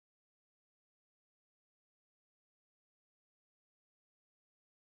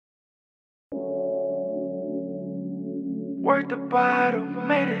Worked the bottle,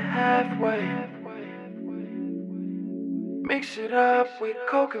 made it halfway. Mix it up with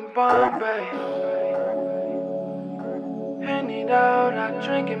Coke and Bombay. Henny out, I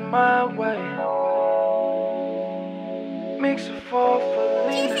drink it my way. Mix it for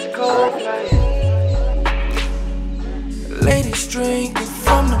Felina's Coldplay. Ladies drinking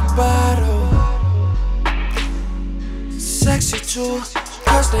from the bottle. Sexy too,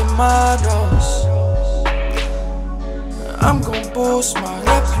 cause they models. I'm gon' boost my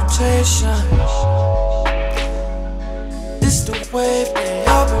reputation. This the wave they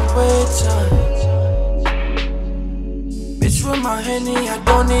all been waiting. Bitch with my Henny, I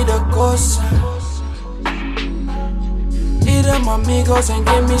don't need a cosign. Eat up my amigos and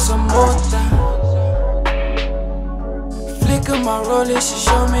give me some more time. Flicker my rollie, she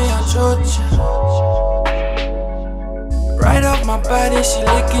show me a Georgia. Right off my body, she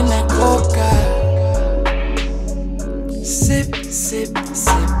licking that coca. Sip, sip,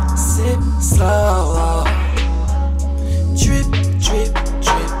 sip, sip, slow. Drip, drip,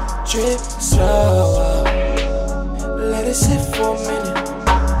 drip, drip, slow. Let it sit for a minute.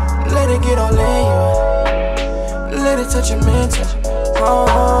 Let it get all in you. Let it touch your mental. Oh,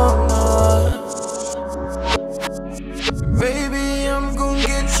 no. Baby, I'm gon'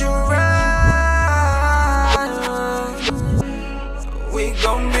 get you right. We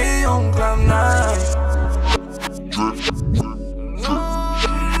gon' be on cloud nine.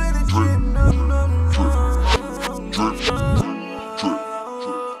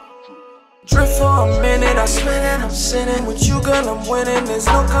 Drip for a minute, I spin it, I'm sitting with you, girl, I'm winning. There's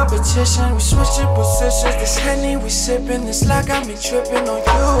no competition, we switching positions. This Henny we sipping, this like got me tripping on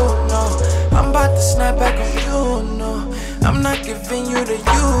you, no. I'm about to snap back on you, no. I'm not giving you the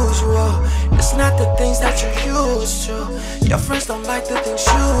usual. It's not the things that you're used to. Your friends don't like the things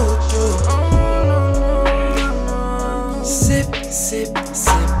you do. Sip, sip,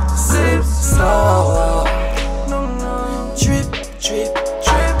 sip, sip, slow. Drip, drip,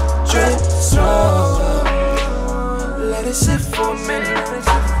 drip, drip, slow. Let it sit for a minute.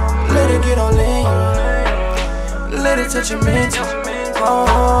 Let it get all in you. Let it touch your mental.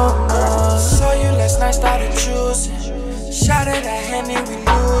 Oh, no. Saw you last night, started choosing. Shot at that Henny, we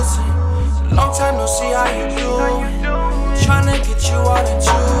losing. Long time no see how you doing. Tryna get you all in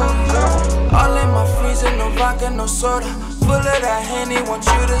June. All in my freezer, no vodka, no soda. Full of that Henny, want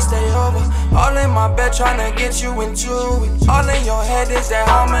you to stay over. All in my bed, tryna get you into it. All in your head is that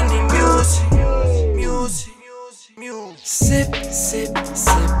Harmoney music. Music, music. Sip, sip,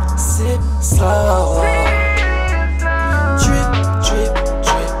 sip, sip, slow. Drip, drip,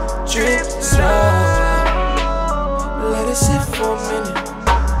 drip, drip, slow. Let it sit for a minute.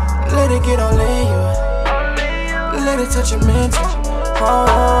 Let it get all in you. Let it touch your mental.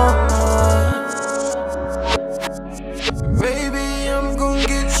 Oh, no. Baby, I'm gon'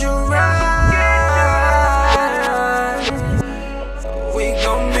 get you right. We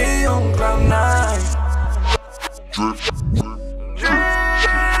gon' be on cloud nine.